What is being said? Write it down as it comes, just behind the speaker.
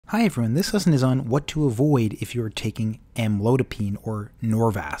Hi everyone, this lesson is on what to avoid if you're taking amlodipine or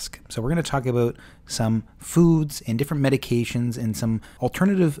Norvasc. So we're going to talk about some foods and different medications and some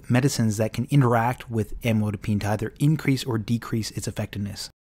alternative medicines that can interact with amlodipine to either increase or decrease its effectiveness.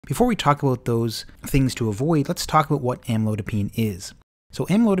 Before we talk about those things to avoid, let's talk about what amlodipine is. So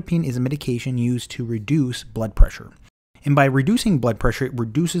amlodipine is a medication used to reduce blood pressure. And by reducing blood pressure, it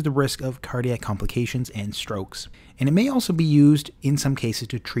reduces the risk of cardiac complications and strokes. And it may also be used in some cases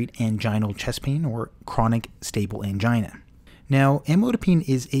to treat anginal chest pain or chronic stable angina. Now, amlodipine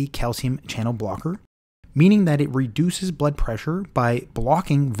is a calcium channel blocker, meaning that it reduces blood pressure by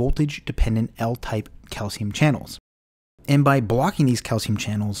blocking voltage-dependent L-type calcium channels. And by blocking these calcium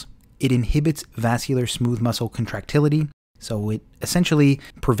channels, it inhibits vascular smooth muscle contractility. So it essentially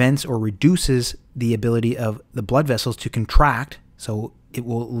prevents or reduces the ability of the blood vessels to contract. So it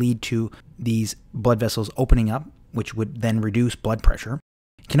will lead to these blood vessels opening up, which would then reduce blood pressure.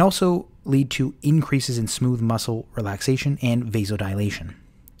 It can also lead to increases in smooth muscle relaxation and vasodilation.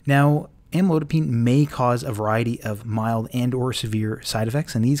 Now, amlodipine may cause a variety of mild and or severe side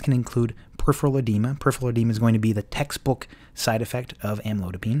effects, and these can include peripheral edema. Peripheral edema is going to be the textbook side effect of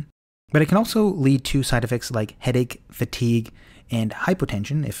amlodipine. But it can also lead to side effects like headache, fatigue, and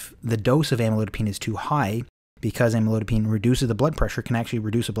hypotension. If the dose of amlodipine is too high, because amlodipine reduces the blood pressure, can actually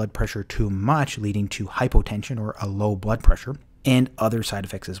reduce the blood pressure too much, leading to hypotension or a low blood pressure, and other side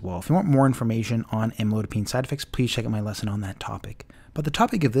effects as well. If you want more information on amlodipine side effects, please check out my lesson on that topic. But the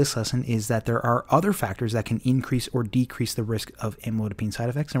topic of this lesson is that there are other factors that can increase or decrease the risk of amlodipine side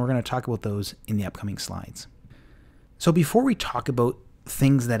effects, and we're going to talk about those in the upcoming slides. So before we talk about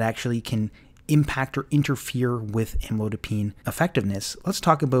things that actually can impact or interfere with amlodipine effectiveness, let's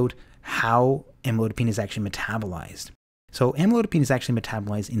talk about how amlodipine is actually metabolized. So amlodipine is actually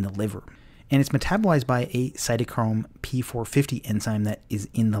metabolized in the liver, and it's metabolized by a cytochrome P450 enzyme that is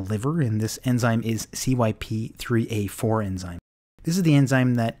in the liver, and this enzyme is CYP3A4 enzyme. This is the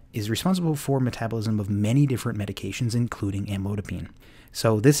enzyme that is responsible for metabolism of many different medications, including amlodipine.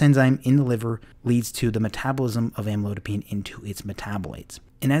 So this enzyme in the liver leads to the metabolism of amlodipine into its metabolites.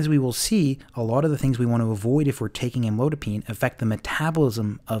 And as we will see, a lot of the things we want to avoid if we're taking amlodipine affect the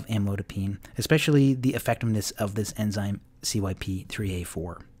metabolism of amlodipine, especially the effectiveness of this enzyme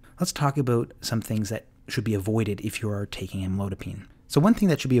CYP3A4. Let's talk about some things that should be avoided if you are taking amlodipine. So one thing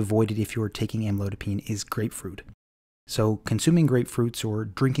that should be avoided if you are taking amlodipine is grapefruit. So consuming grapefruits or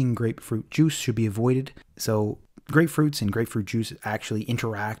drinking grapefruit juice should be avoided. So grapefruits and grapefruit juice actually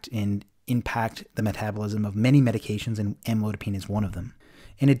interact and impact the metabolism of many medications, and amlodipine is one of them.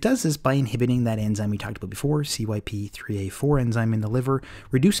 And it does this by inhibiting that enzyme we talked about before, CYP3A4 enzyme in the liver,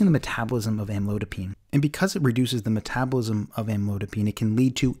 reducing the metabolism of amlodipine. And because it reduces the metabolism of amlodipine, it can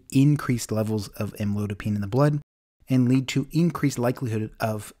lead to increased levels of amlodipine in the blood and lead to increased likelihood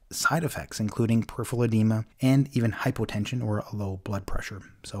of side effects, including peripheral edema and even hypotension or a low blood pressure.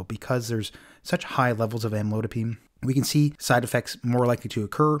 So because there's such high levels of amlodipine, we can see side effects more likely to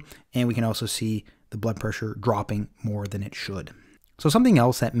occur, and we can also see the blood pressure dropping more than it should. So something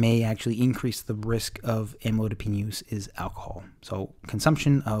else that may actually increase the risk of amlodipine use is alcohol. So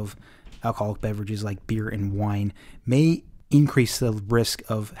consumption of alcoholic beverages like beer and wine may increase the risk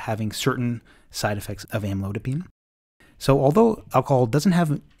of having certain side effects of amlodipine. So although alcohol doesn't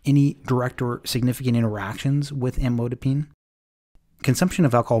have any direct or significant interactions with amlodipine, consumption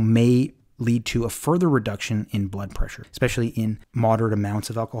of alcohol may lead to a further reduction in blood pressure, especially in moderate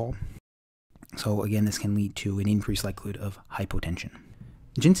amounts of alcohol. So again, this can lead to an increased likelihood of hypotension.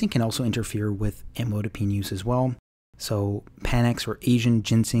 Ginseng can also interfere with amlodipine use as well. So Panax or Asian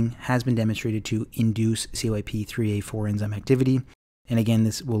ginseng has been demonstrated to induce CYP3A4 enzyme activity. And again,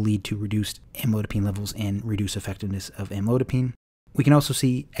 this will lead to reduced amlodipine levels and reduced effectiveness of amlodipine. We can also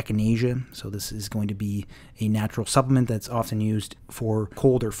see echinacea. So this is going to be a natural supplement that's often used for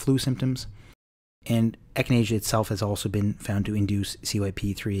cold or flu symptoms. And echinacea itself has also been found to induce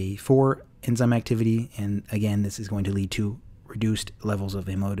CYP3A4 enzyme activity. And again, this is going to lead to reduced levels of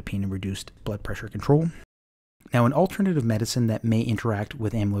amlodipine and reduced blood pressure control. Now, an alternative medicine that may interact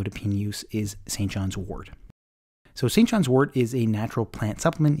with amlodipine use is Johns Wort. So Johns Wort is a natural plant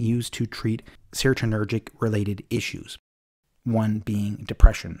supplement used to treat serotonergic-related issues, one being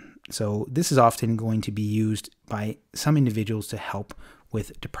depression. So this is often going to be used by some individuals to help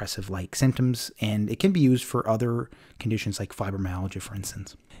with depressive-like symptoms, and it can be used for other conditions like fibromyalgia, for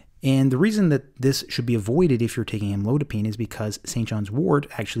instance. And the reason that this should be avoided if you're taking amlodipine is because Johns Wort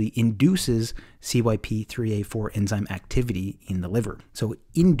actually induces CYP3A4 enzyme activity in the liver. So it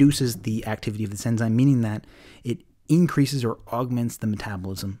induces the activity of this enzyme, meaning that it increases or augments the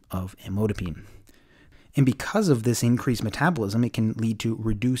metabolism of amlodipine. And because of this increased metabolism, it can lead to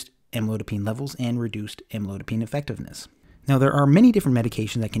reduced amlodipine levels and reduced amlodipine effectiveness. Now, there are many different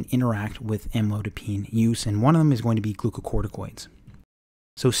medications that can interact with amlodipine use, and one of them is going to be glucocorticoids.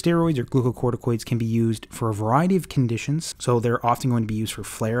 So steroids or glucocorticoids can be used for a variety of conditions. So they're often going to be used for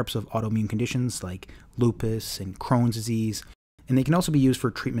flare-ups of autoimmune conditions like lupus and Crohn's disease. And they can also be used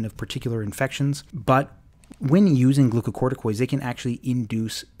for treatment of particular infections. But when using glucocorticoids, they can actually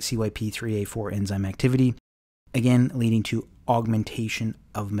induce CYP3A4 enzyme activity, again, leading to augmentation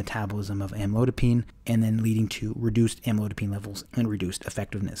of metabolism of amlodipine, and then leading to reduced amlodipine levels and reduced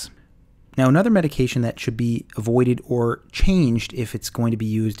effectiveness. Now, another medication that should be avoided or changed if it's going to be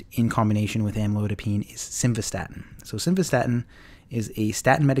used in combination with amlodipine is Simvastatin. So Simvastatin is a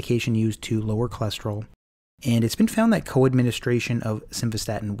statin medication used to lower cholesterol, and it's been found that co-administration of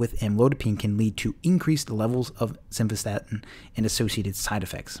Simvastatin with amlodipine can lead to increased levels of Simvastatin and associated side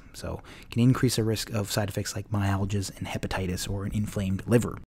effects. So it can increase the risk of side effects like myalgias and hepatitis or an inflamed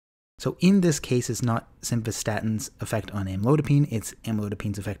liver. So in this case, it's not Simvastatin's effect on amlodipine, it's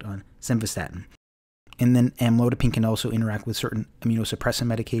amlodipine's effect on Simvastatin. And then amlodipine can also interact with certain immunosuppressant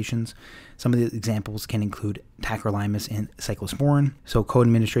medications. Some of the examples can include tacrolimus and cyclosporin. So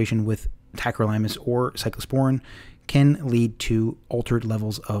co-administration with tacrolimus or cyclosporin can lead to altered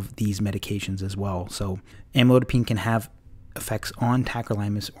levels of these medications as well. So amlodipine can have effects on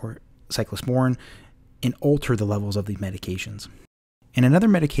tacrolimus or cyclosporin and alter the levels of these medications. And another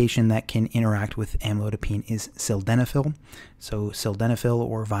medication that can interact with amlodipine is sildenafil. So sildenafil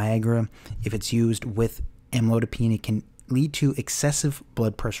or Viagra, if it's used with amlodipine, it can lead to excessive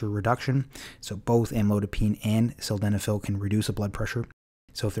blood pressure reduction. So both amlodipine and sildenafil can reduce the blood pressure.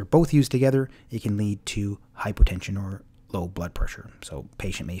 So if they're both used together, it can lead to hypotension or low blood pressure. So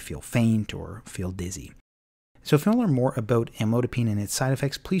patient may feel faint or feel dizzy. So if you want to learn more about amlodipine and its side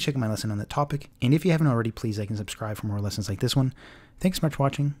effects, please check out my lesson on that topic. And if you haven't already, please like and subscribe for more lessons like this one. Thanks so much for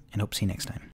watching, and hope to see you next time.